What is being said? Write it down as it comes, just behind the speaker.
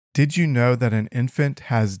Did you know that an infant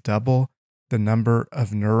has double the number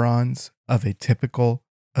of neurons of a typical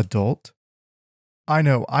adult? I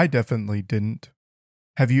know I definitely didn't.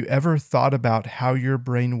 Have you ever thought about how your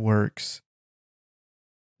brain works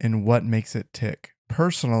and what makes it tick?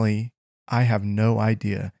 Personally, I have no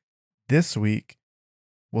idea. This week,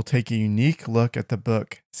 we'll take a unique look at the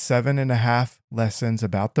book 7.5 Lessons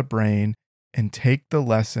About the Brain and take the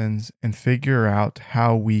lessons and figure out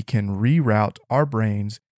how we can reroute our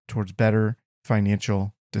brains towards better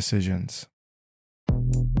financial decisions.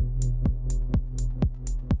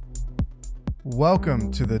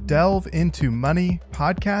 Welcome to the Delve Into Money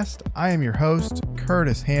podcast. I am your host,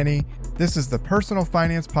 Curtis Haney. This is the personal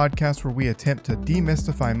finance podcast where we attempt to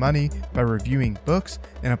demystify money by reviewing books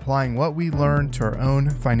and applying what we learn to our own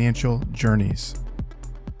financial journeys.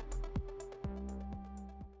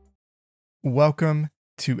 Welcome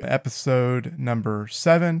to episode number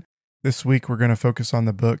 7. This week we're going to focus on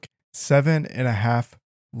the book 7.5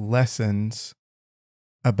 Lessons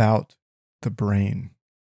About the Brain.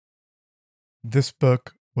 This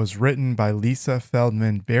book was written by Lisa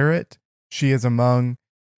Feldman Barrett. She is among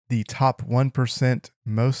the top 1%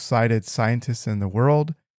 most cited scientists in the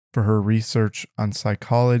world for her research on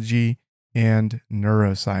psychology and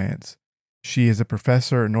neuroscience. She is a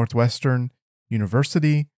professor at Northwestern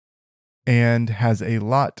University and has a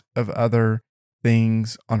lot of other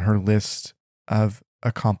things on her list of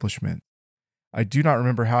accomplishments. I do not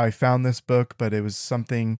remember how I found this book, but it was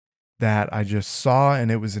something that I just saw, and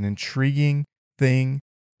it was an intriguing thing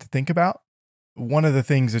to think about. One of the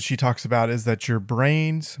things that she talks about is that your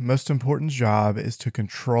brain's most important job is to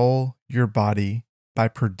control your body by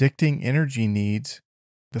predicting energy needs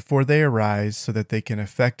before they arise so that they can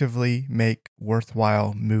effectively make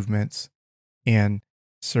worthwhile movements and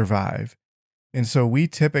survive. And so we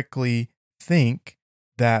typically think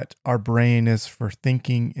that our brain is for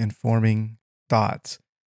thinking and forming thoughts,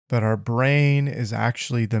 but our brain is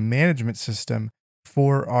actually the management system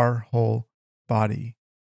for our whole body.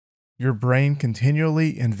 Your brain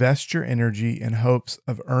continually invests your energy in hopes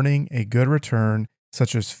of earning a good return,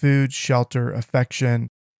 such as food, shelter, affection,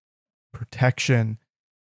 protection,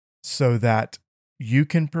 so that you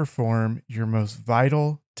can perform your most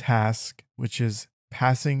vital task, which is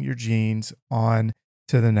passing your genes on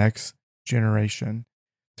to the next generation.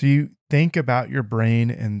 So you think about your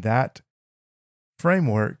brain in that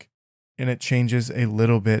framework, and it changes a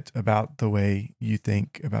little bit about the way you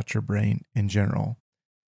think about your brain in general.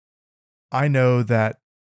 I know that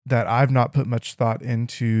I've not put much thought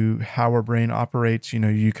into how our brain operates.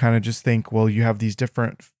 You kind of just think, well, you have these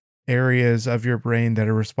different areas of your brain that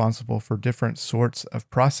are responsible for different sorts of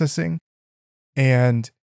processing. And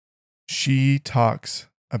she talks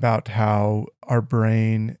about how our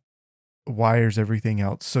brain wires everything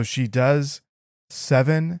else. So she does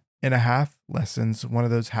 7.5 lessons, one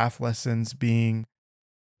of those half lessons being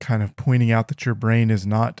kind of pointing out that your brain is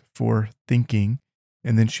not for thinking.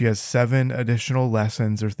 And then she has 7 additional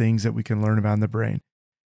lessons or things that we can learn about in the brain.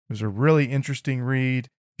 It was a really interesting read.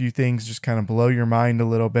 A few things just kind of blow your mind a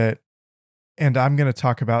little bit. And I'm going to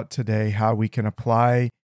talk about today how we can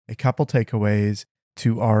apply a couple takeaways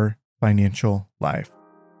to our financial life.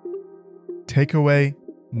 Takeaway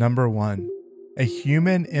number 1. A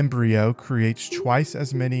human embryo creates twice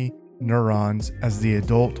as many neurons as the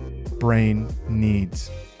adult brain needs.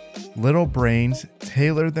 Little brains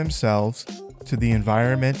tailor themselves to the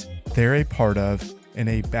environment they're a part of, and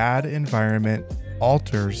a bad environment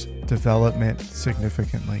alters development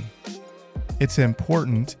significantly. It's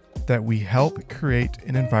important that we help create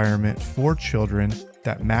an environment for children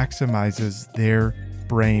that maximizes their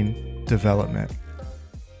brain development.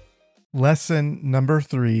 Lesson number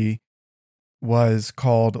 3 was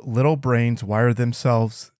called Little Brains Wire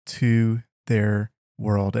Themselves to Their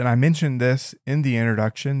World. And I mentioned this in the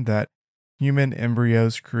introduction that human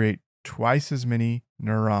embryos create twice as many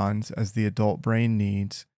neurons as the adult brain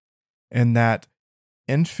needs, and that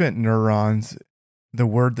infant neurons, the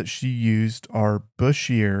word that she used, are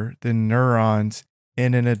bushier than neurons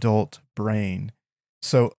in an adult brain.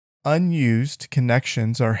 So unused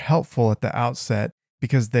connections are helpful at the outset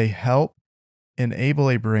because they help enable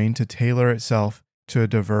a brain to tailor itself to a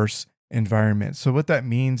diverse environment. So what that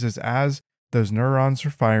means is as those neurons are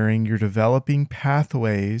firing, you're developing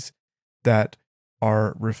pathways that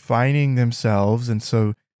are refining themselves. And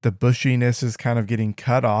so the bushiness is kind of getting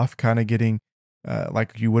cut off, kind of getting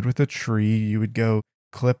like you would with a tree. You would go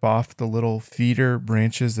clip off the little feeder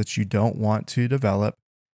branches that you don't want to develop.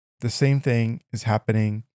 The same thing is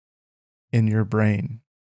happening in your brain.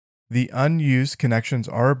 The unused connections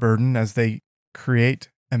are a burden as they create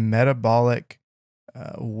a metabolic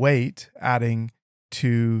weight, adding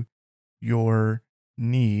to your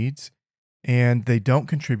needs and they don't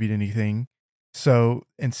contribute anything. So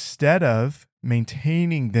instead of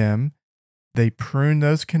maintaining them, they prune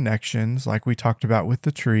those connections, like we talked about with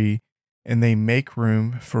the tree, and they make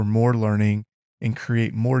room for more learning and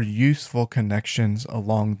create more useful connections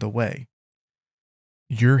along the way.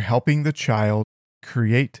 You're helping the child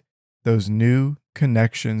create those new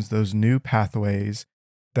connections, those new pathways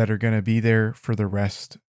that are going to be there for the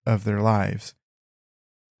rest of their lives.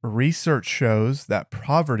 Research shows that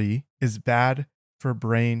poverty is bad for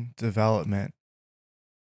brain development.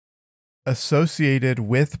 Associated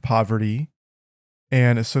with poverty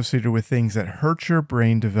and associated with things that hurt your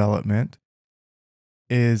brain development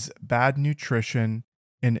is bad nutrition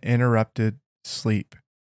and interrupted sleep.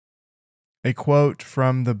 A quote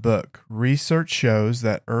from the book: research shows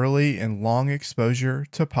that early and long exposure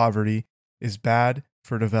to poverty is bad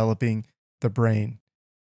for developing the brain.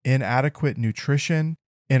 Inadequate nutrition,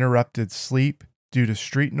 interrupted sleep due to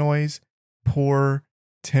street noise, poor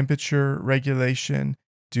temperature regulation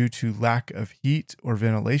due to lack of heat or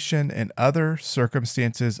ventilation, and other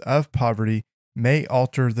circumstances of poverty may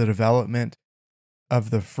alter the development of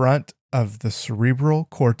the front of the cerebral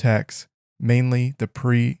cortex, mainly the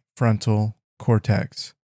prefrontal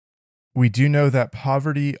cortex. We do know that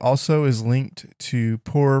poverty also is linked to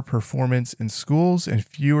poorer performance in schools and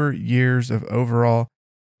fewer years of overall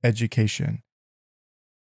education.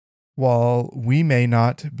 While we may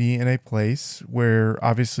not be in a place where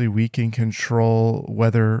obviously we can control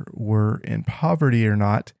whether we're in poverty or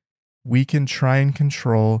not, we can try and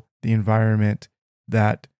control the environment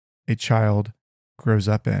that a child grows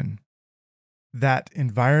up in. That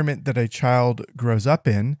environment that a child grows up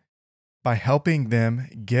in, by helping them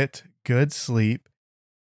get good sleep,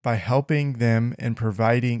 by helping them and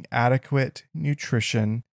providing adequate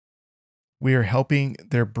nutrition, we are helping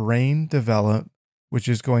their brain develop, which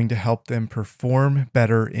is going to help them perform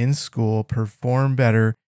better in school, perform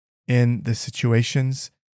better in the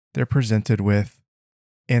situations they're presented with.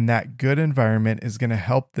 And that good environment is going to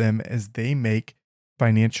help them as they make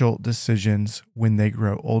financial decisions when they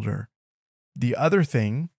grow older. The other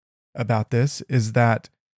thing about this is that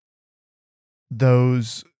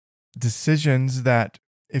those decisions that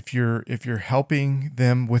if you're helping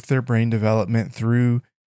them with their brain development through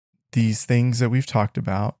these things that we've talked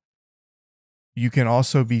about, you can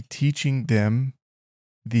also be teaching them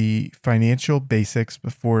the financial basics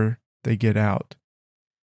before they get out.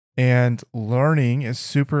 And learning is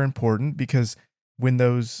super important because when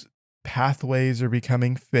those pathways are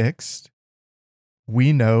becoming fixed,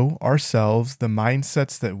 we know ourselves, the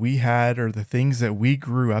mindsets that we had or the things that we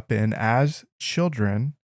grew up in as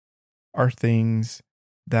children are things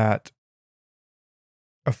that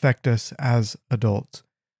affect us as adults.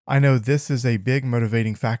 I know this is a big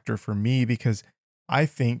motivating factor for me because I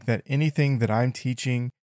think that anything that I'm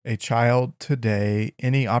teaching a child today,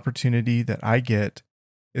 any opportunity that I get,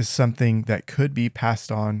 is something that could be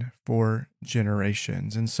passed on for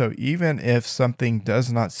generations. And so even if something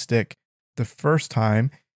does not stick the first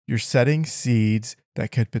time, you're setting seeds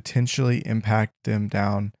that could potentially impact them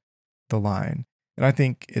down the line. And I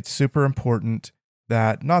think it's super important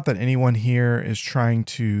that not that anyone here is trying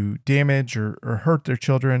to damage or hurt their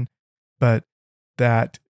children, but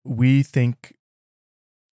that we think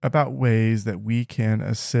about ways that we can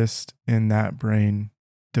assist in that brain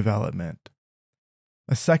development.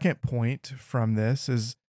 A second point from this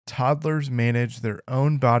is toddlers manage their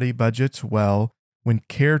own body budgets well when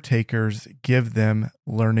caretakers give them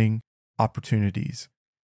learning opportunities.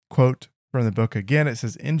 Quote from the book again, it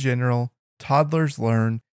says, in general, toddlers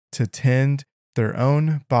learn to tend their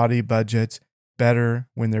own body budgets better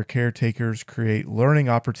when their caretakers create learning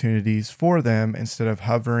opportunities for them instead of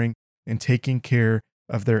hovering and taking care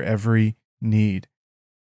of their every need.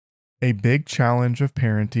 A big challenge of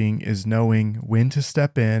parenting is knowing when to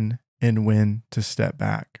step in and when to step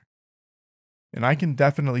back. And I can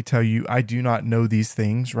definitely tell you, I do not know these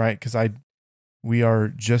things, right? Because we are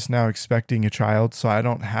just now expecting a child, so I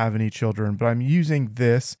don't have any children, but I'm using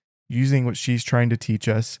what she's trying to teach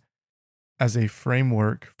us as a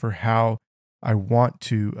framework for how I want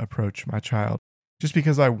to approach my child. Just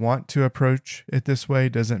because I want to approach it this way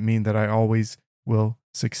doesn't mean that I always will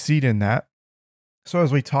succeed in that. So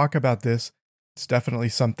as we talk about this, it's definitely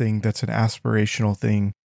something that's an aspirational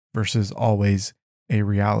thing versus always a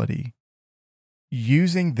reality.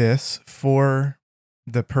 Using this for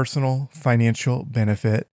the personal financial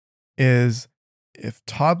benefit is if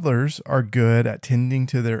toddlers are good at tending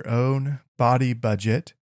to their own body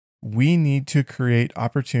budget, we need to create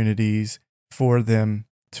opportunities for them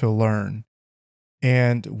to learn.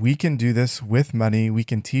 And we can do this with money. We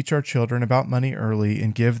can teach our children about money early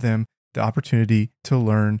and give them the opportunity to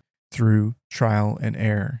learn through trial and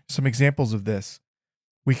error. Some examples of this: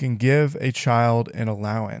 we can give a child an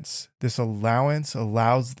allowance. This allowance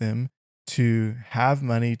allows them to have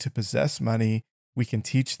money, to possess money. We can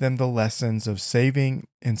teach them the lessons of saving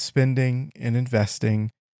and spending and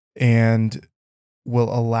investing, and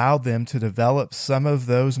will allow them to develop some of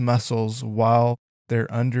those muscles while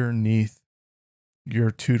they're underneath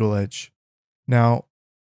your tutelage. Now,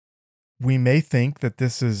 we may think that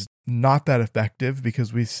this is not that effective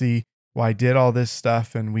because we see, well, I did all this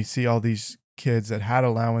stuff and we see all these kids that had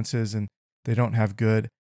allowances and they don't have good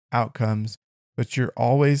outcomes, but you're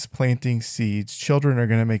always planting seeds. Children are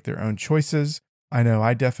going to make their own choices. I know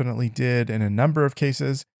I definitely did in a number of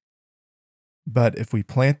cases, but if we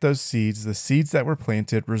plant those seeds, the seeds that were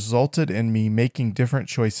planted resulted in me making different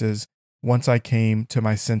choices once I came to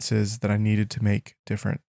my senses that I needed to make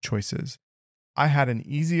different choices. I had an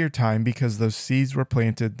easier time because those seeds were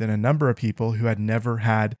planted than a number of people who had never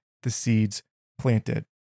had the seeds planted.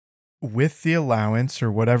 With the allowance,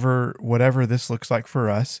 or whatever this looks like for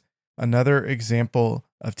us, another example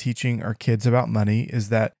of teaching our kids about money is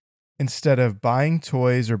that instead of buying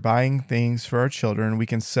toys or buying things for our children, we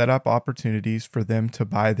can set up opportunities for them to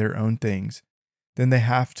buy their own things. Then they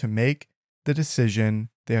have to make the decision.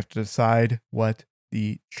 They have to decide what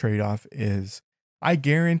the trade-off is. I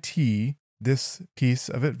guarantee this piece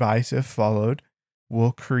of advice, if followed,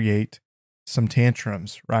 will create some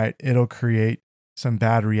tantrums, right? It'll create some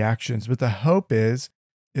bad reactions. But the hope is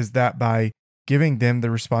that by giving them the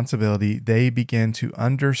responsibility, they begin to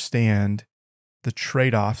understand the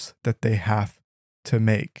trade-offs that they have to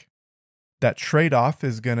make. That trade-off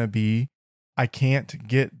is going to be, I can't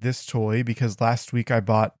get this toy because last week I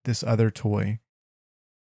bought this other toy.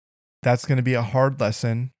 That's going to be a hard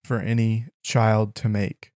lesson for any child to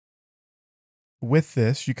make. With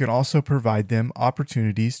this, you can also provide them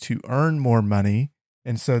opportunities to earn more money.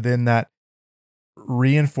 And so then that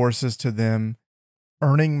reinforces to them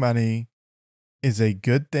earning money is a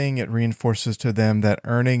good thing. It reinforces to them that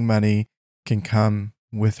earning money can come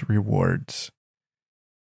with rewards.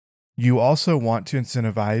 You also want to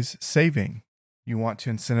incentivize saving. You want to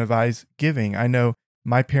incentivize giving. I know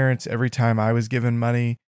my parents, every time I was given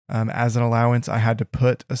money as an allowance, I had to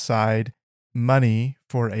put aside money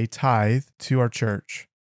for a tithe to our church.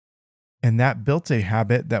 And that built a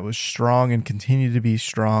habit that was strong and continued to be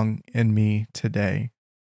strong in me today.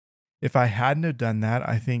 If I hadn't have done that,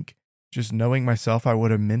 I think just knowing myself, I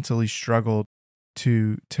would have mentally struggled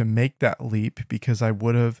to make that leap, because I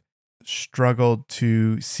would have struggled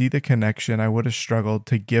to see the connection. I would have struggled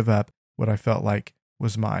to give up what I felt like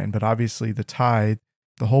was mine. But obviously the tithe,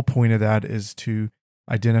 the whole point of that is to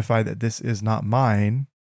identify that this is not mine,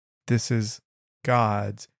 this is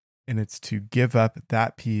God's, and it's to give up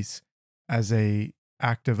that piece as a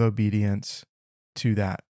act of obedience to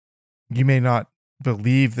that. You may not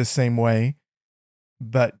believe the same way,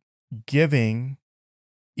 but giving,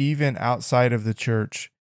 even outside of the church,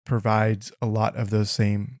 provides a lot of those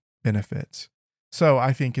same benefits. So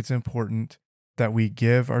I think it's important that we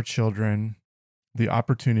give our children the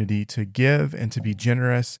opportunity to give and to be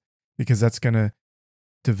generous, because that's going to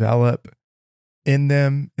develop in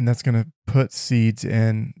them, and that's going to put seeds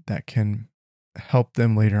in that can help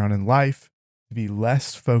them later on in life to be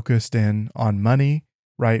less focused in on money,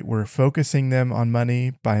 right? We're focusing them on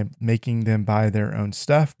money by making them buy their own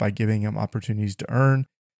stuff, by giving them opportunities to earn,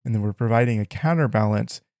 and then we're providing a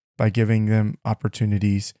counterbalance by giving them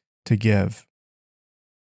opportunities to give.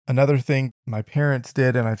 Another thing my parents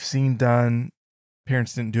did, and I've seen done,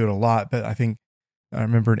 parents didn't do it a lot, but I think I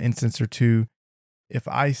remember an instance or two. If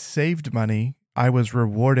I saved money, I was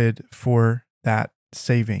rewarded for that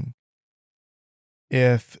saving.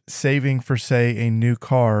 If saving for, say, a new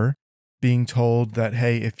car, being told that,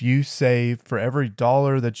 hey, if you save for every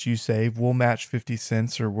 $1 that you save, we'll match 50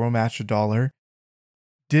 cents or we'll match $1.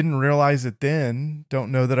 Didn't realize it then.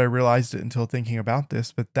 Don't know that I realized it until thinking about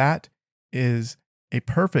this, but that is a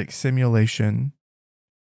perfect simulation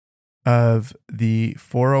of the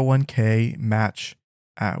 401k match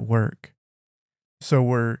at work. So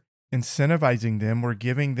we're incentivizing them. We're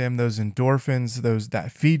giving them those endorphins,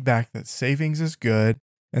 that feedback that savings is good,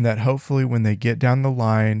 and that hopefully when they get down the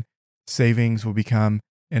line, savings will become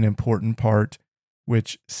an important part,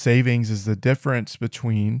 which savings is the difference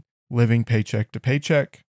between living paycheck to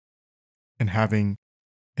paycheck and having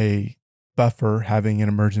a buffer, having an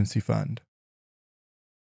emergency fund.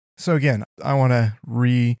 So again, I want to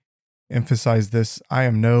re-emphasize this. I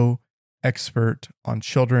am no expert on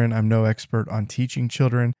children. I'm no expert on teaching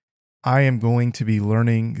children. I am going to be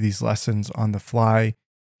learning these lessons on the fly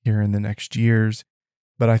here in the next years,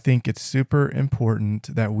 but I think it's super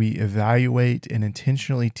important that we evaluate and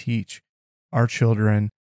intentionally teach our children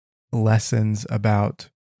lessons about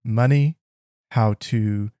money, how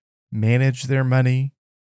to manage their money,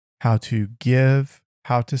 how to give,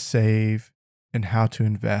 how to save, and how to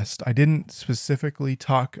invest. I didn't specifically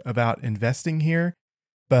talk about investing here,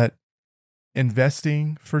 but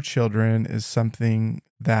investing for children is something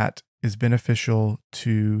that is beneficial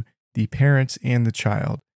to the parents and the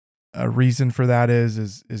child. A reason for that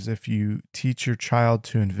is if you teach your child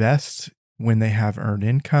to invest when they have earned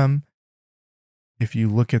income, if you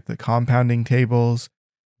look at the compounding tables,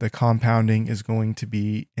 the compounding is going to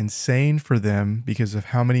be insane for them because of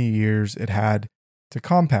how many years it had to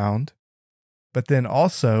compound. But then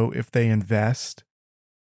also, if they invest,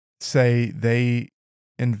 say they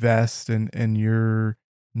invest and you're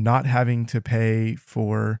not having to pay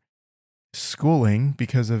for schooling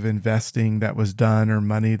because of investing that was done or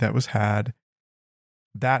money that was had,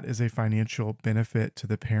 that is a financial benefit to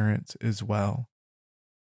the parents as well.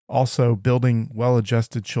 Also, building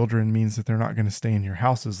well-adjusted children means that they're not going to stay in your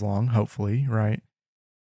house as long, hopefully, right?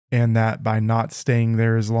 And that by not staying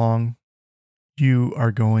there as long, you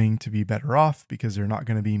are going to be better off because they're not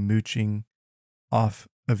going to be mooching off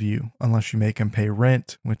of you unless you make them pay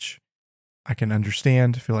rent, which I can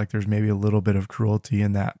understand. I feel like there's maybe a little bit of cruelty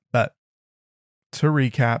in that. But to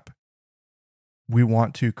recap, we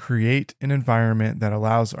want to create an environment that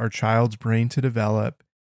allows our child's brain to develop.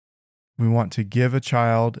 We want to give a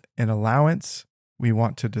child an allowance. We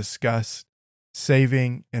want to discuss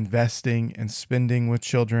saving, investing, and spending with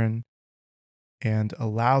children and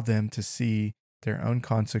allow them to see their own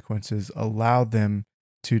consequences, allow them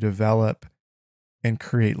to develop and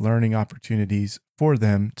create learning opportunities for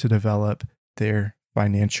them to develop their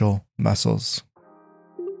financial muscles.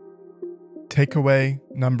 Takeaway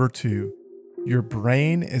number 2, your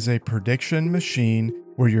brain is a prediction machine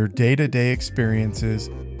where your day-to-day experiences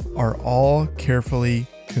are all carefully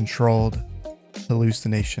controlled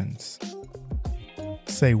hallucinations.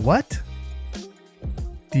 Say what?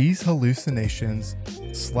 These hallucinations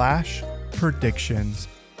 / predictions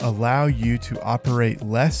allow you to operate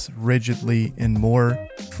less rigidly and more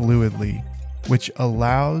fluidly, which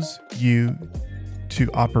allows you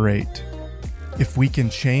to operate. If we can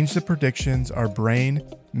change the predictions our brain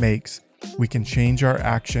makes, we can change our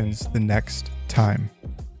actions the next time.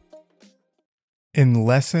 In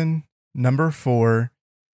lesson number 4,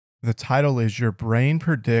 the title is Your Brain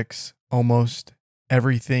Predicts Almost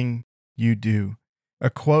Everything You Do. A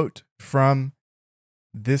quote from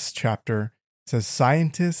this chapter says,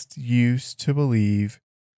 scientists used to believe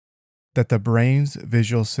that the brain's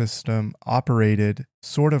visual system operated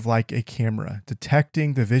sort of like a camera,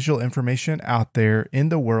 detecting the visual information out there in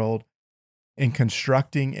the world and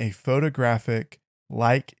constructing a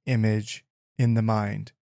photographic-like image in the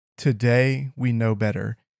mind. Today, we know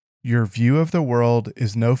better. Your view of the world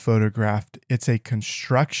is no photograph. It's a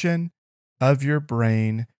construction of your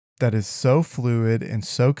brain that is so fluid and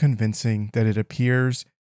so convincing that it appears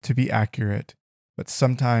to be accurate, but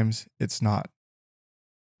sometimes it's not.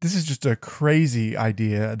 This is just a crazy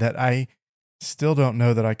idea that I still don't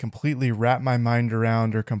know that I completely wrap my mind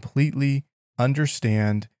around or completely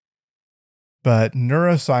understand. But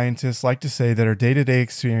neuroscientists like to say that our day-to-day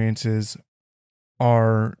experiences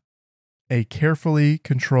are a carefully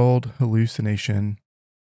controlled hallucination,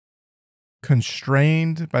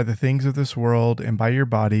 constrained by the things of this world and by your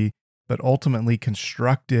body, but ultimately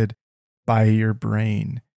constructed by your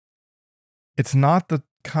brain. It's not the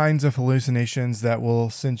kinds of hallucinations that will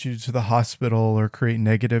send you to the hospital or create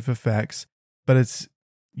negative effects, but it's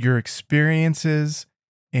your experiences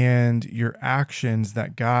and your actions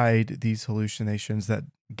that guide these hallucinations, that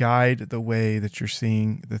guide the way that you're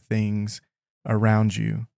seeing the things around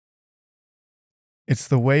you. It's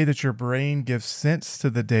the way that your brain gives sense to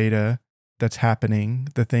the data that's happening,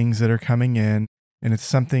 the things that are coming in, and it's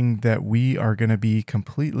something that we are going to be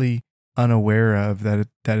completely unaware of that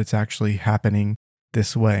it's actually happening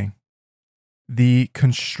this way. The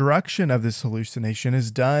construction of this hallucination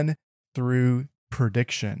is done through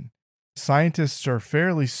prediction. Scientists are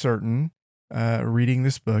fairly certain, reading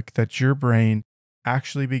this book, that your brain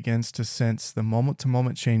actually begins to sense the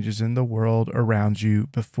moment-to-moment changes in the world around you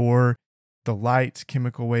before the light,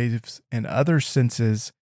 chemical waves, and other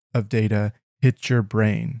senses of data hit your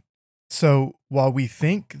brain. So while we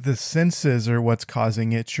think the senses are what's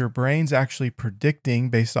causing it, your brain's actually predicting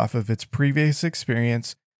based off of its previous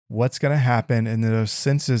experience what's going to happen, and those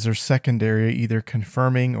senses are secondary, either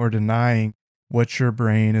confirming or denying what your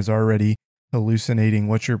brain is already hallucinating,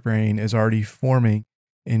 what your brain is already forming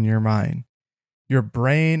in your mind. Your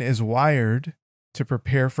brain is wired to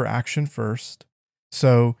prepare for action first.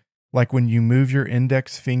 So, like when you move your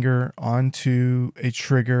index finger onto a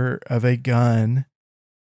trigger of a gun,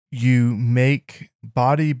 you make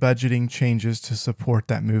body budgeting changes to support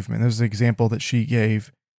that movement. There's an example that she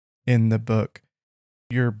gave in the book.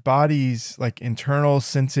 Your body's like internal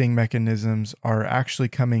sensing mechanisms are actually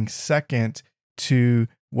coming second to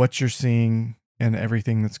what you're seeing and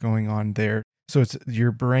everything that's going on there. So it's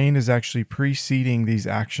your brain is actually preceding these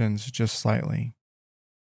actions just slightly.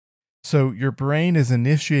 So your brain is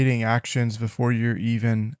initiating actions before you're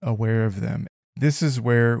even aware of them. This is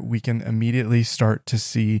where we can immediately start to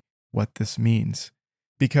see what this means.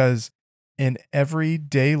 Because in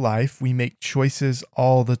everyday life, we make choices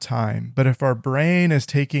all the time. But if our brain is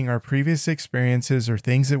taking our previous experiences or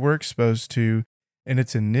things that we're exposed to, and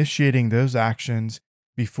it's initiating those actions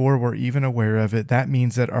before we're even aware of it, that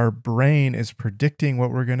means that our brain is predicting what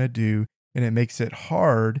we're going to do, and it makes it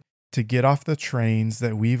hard to get off the trains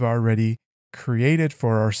that we've already created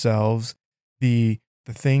for ourselves, the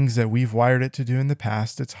things that we've wired it to do in the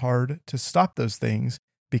past. It's hard to stop those things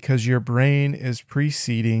because your brain is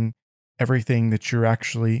preceding everything that you're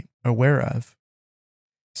actually aware of.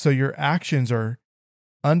 So your actions are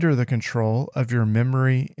under the control of your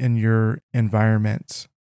memory and your environments.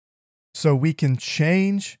 So we can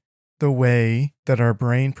change the way that our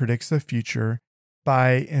brain predicts the future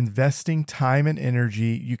by investing time and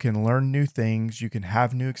energy. You can learn new things, you can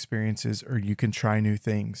have new experiences, or you can try new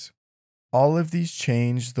things. All of these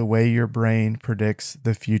change the way your brain predicts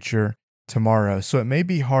the future tomorrow. So it may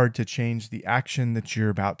be hard to change the action that you're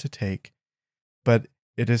about to take, but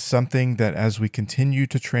it is something that as we continue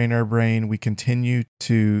to train our brain, we continue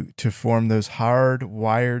to form those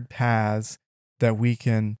hard-wired paths that we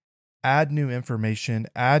can add new information,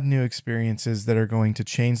 add new experiences that are going to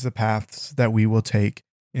change the paths that we will take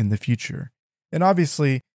in the future. And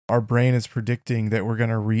obviously, our brain is predicting that we're going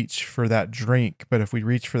to reach for that drink, but if we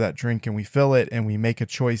reach for that drink and we fill it and we make a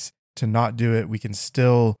choice to not do it, we can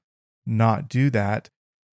still not do that.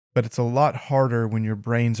 But it's a lot harder when your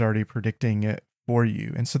brain's already predicting it for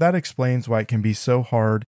you. And so that explains why it can be so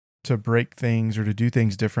hard to break things or to do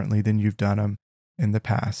things differently than you've done them in the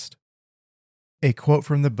past. A quote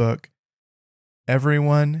from the book: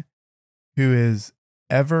 everyone who has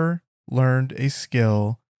ever learned a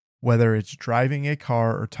skill, whether it's driving a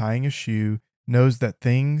car or tying a shoe, knows that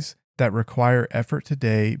things that require effort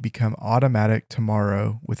today become automatic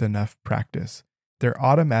tomorrow with enough practice. They're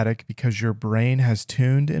automatic because your brain has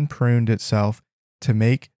tuned and pruned itself to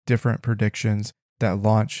make different predictions that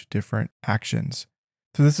launch different actions.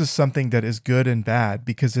 So this is something that is good and bad,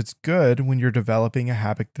 because it's good when you're developing a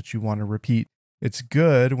habit that you want to repeat. It's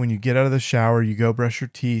good when you get out of the shower, you go brush your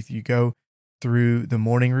teeth, you go through the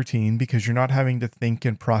morning routine, because you're not having to think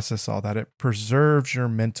and process all that. It preserves your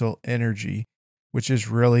mental energy, which is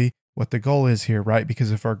really what the goal is here, right?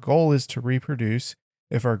 Because if our goal is to reproduce,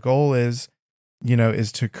 if our goal is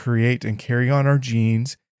to create and carry on our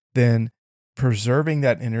genes, then preserving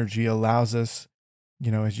that energy allows us,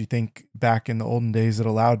 as you think back in the olden days, it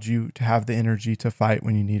allowed you to have the energy to fight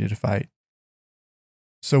when you needed to fight.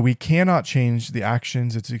 So we cannot change the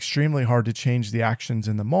actions. It's extremely hard to change the actions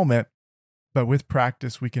in the moment, but with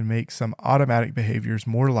practice, we can make some automatic behaviors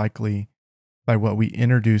more likely by what we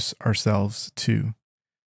introduce ourselves to.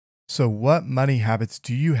 So what money habits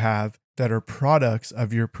do you have that are products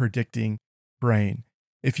of your predicting brain?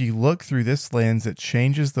 If you look through this lens, it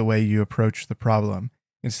changes the way you approach the problem.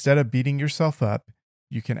 Instead of beating yourself up,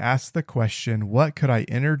 you can ask the question, what could I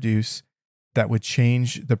introduce that would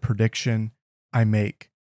change the prediction I make?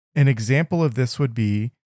 An example of this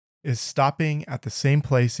is stopping at the same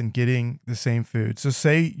place and getting the same food. So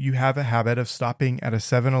say you have a habit of stopping at a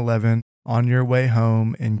 7-Eleven on your way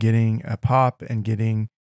home and getting a pop and getting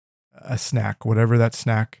a snack, whatever that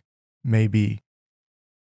snack may be.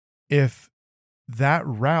 If that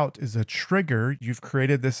route is a trigger, you've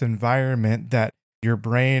created this environment that your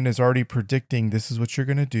brain is already predicting this is what you're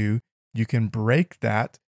going to do. You can break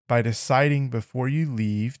that by deciding before you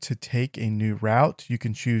leave to take a new route. You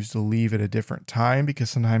can choose to leave at a different time, because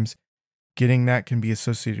sometimes getting that can be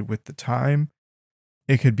associated with the time.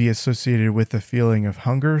 It could be associated with the feeling of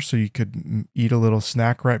hunger. So you could eat a little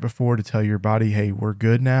snack right before to tell your body, hey, we're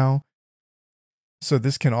good now. So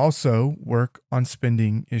this can also work on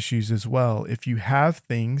spending issues as well. If you have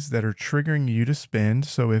things that are triggering you to spend,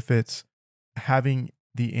 so if it's having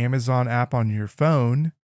the Amazon app on your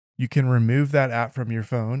phone, you can remove that app from your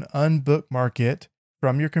phone, unbookmark it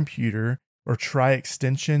from your computer, or try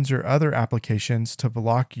extensions or other applications to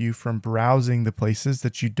block you from browsing the places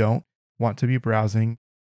that you don't want to be browsing,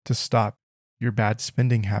 to stop your bad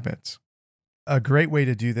spending habits. A great way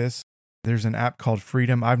to do this, there's an app called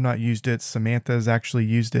Freedom. I've not used it. Samantha has actually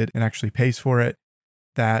used it and actually pays for it.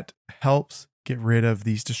 That helps get rid of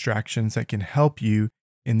these distractions that can help you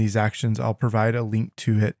in these actions. I'll provide a link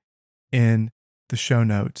to it in the show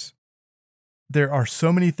notes. There are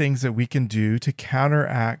so many things that we can do to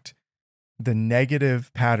counteract the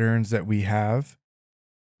negative patterns that we have.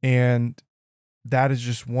 And that is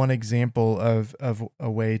just one example of a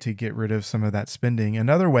way to get rid of some of that spending.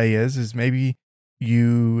 Another way is maybe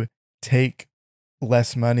you take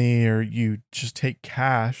less money or you just take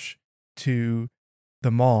cash to the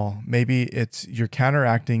mall. Maybe you're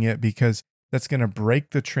counteracting it because that's going to break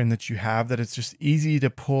the trend that you have, that it's just easy to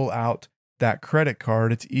pull out that credit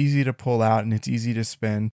card. It's easy to pull out and it's easy to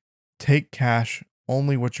spend. Take cash,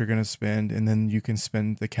 only what you're going to spend, and then you can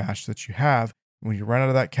spend the cash that you have. When you run out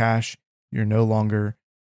of that cash, you're no longer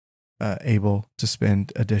able to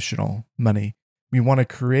spend additional money. We want to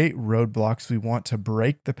create roadblocks. We want to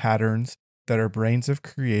break the patterns that our brains have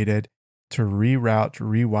created to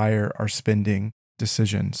rewire our spending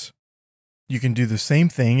decisions. You can do the same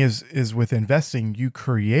thing as with investing. You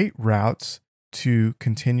create routes to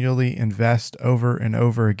continually invest over and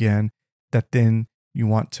over again that then you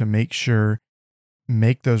want to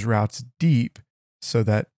make those routes deep so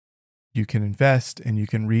that you can invest and you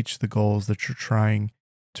can reach the goals that you're trying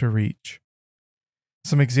to reach.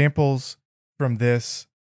 Some examples from this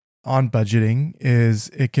on budgeting is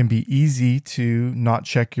it can be easy to not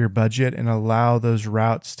check your budget and allow those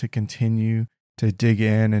routes to continue to dig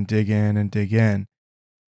in and dig in and dig in.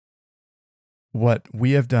 What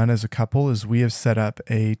we have done as a couple is we have set up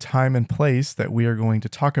a time and place that we are going to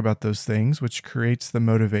talk about those things, which creates the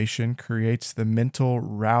motivation, creates the mental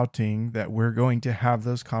routing that we're going to have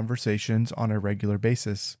those conversations on a regular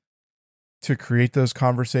basis. To create those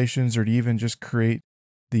conversations or to even just create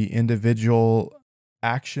the individual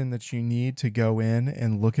action that you need to go in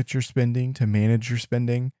and look at your spending, to manage your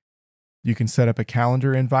spending, you can set up a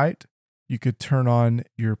calendar invite. You could turn on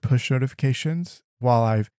your push notifications. While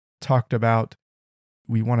I've talked about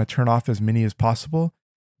we want to turn off as many as possible,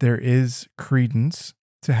 there is credence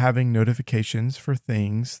to having notifications for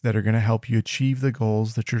things that are going to help you achieve the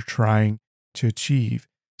goals that you're trying to achieve.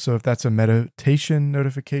 So if that's a meditation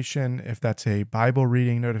notification, if that's a Bible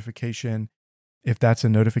reading notification, if that's a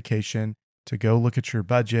notification to go look at your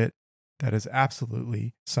budget, that is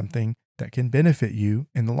absolutely something that can benefit you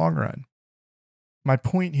in the long run. My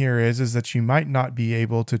point here is that you might not be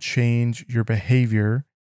able to change your behavior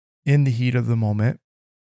in the heat of the moment,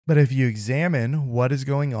 but if you examine what is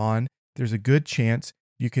going on, there's a good chance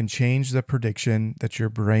you can change the prediction that your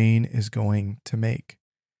brain is going to make.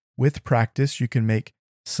 With practice, you can make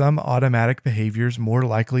some automatic behaviors more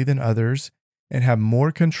likely than others and have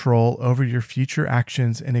more control over your future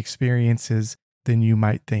actions and experiences than you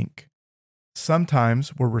might think.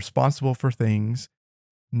 Sometimes we're responsible for things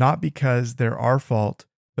not because they're our fault,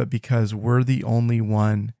 but because we're the only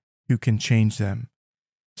one who can change them.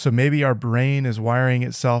 So maybe our brain is wiring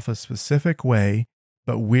itself a specific way,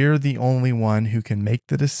 but we're the only one who can make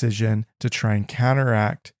the decision to try and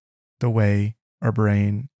counteract the way our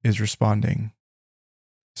brain is responding.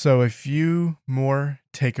 So a few more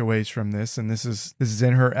takeaways from this, and this is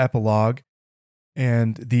in her epilogue,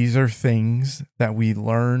 and these are things that we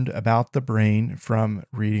learned about the brain from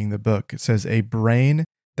reading the book. It says, a brain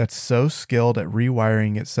that's so skilled at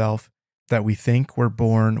rewiring itself that we think we're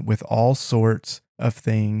born with all sorts of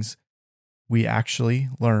things we actually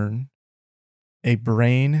learn. A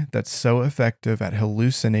brain that's so effective at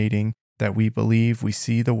hallucinating that we believe we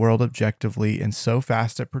see the world objectively and so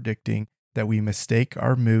fast at predicting that we mistake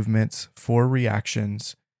our movements for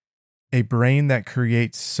reactions. A brain that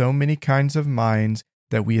creates so many kinds of minds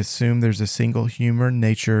that we assume there's a single human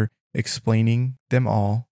nature explaining them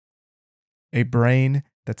all. A brain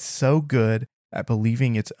that's so good at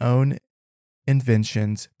believing its own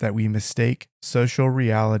inventions that we mistake social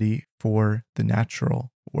reality for the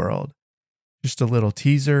natural world. Just a little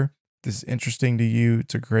teaser. This is interesting to you.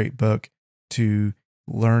 It's a great book to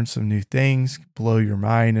learn some new things, blow your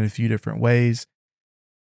mind in a few different ways.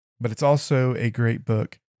 But it's also a great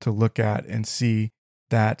book to look at and see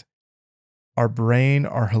that our brain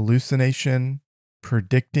are hallucination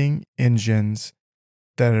predicting engines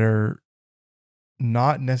that are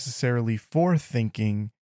not necessarily for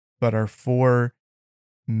thinking, but are for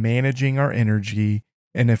managing our energy.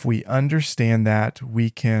 And if we understand that,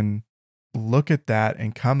 we can look at that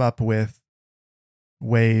and come up with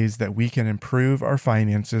ways that we can improve our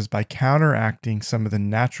finances by counteracting some of the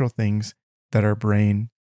natural things that our brain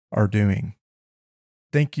are doing.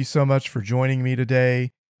 Thank you so much for joining me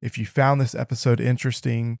today. If you found this episode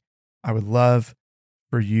interesting, I would love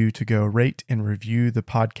for you to go rate and review the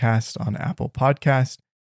podcast on Apple Podcast.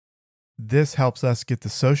 This helps us get the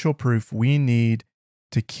social proof we need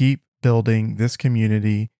to keep building this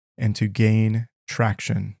community and to gain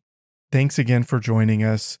traction. Thanks again for joining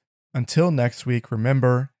us. Until next week,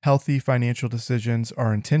 remember, healthy financial decisions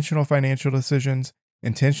are intentional financial decisions.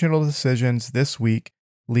 Intentional decisions this week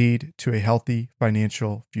lead to a healthy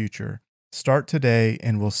financial future. Start today,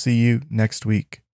 and we'll see you next week.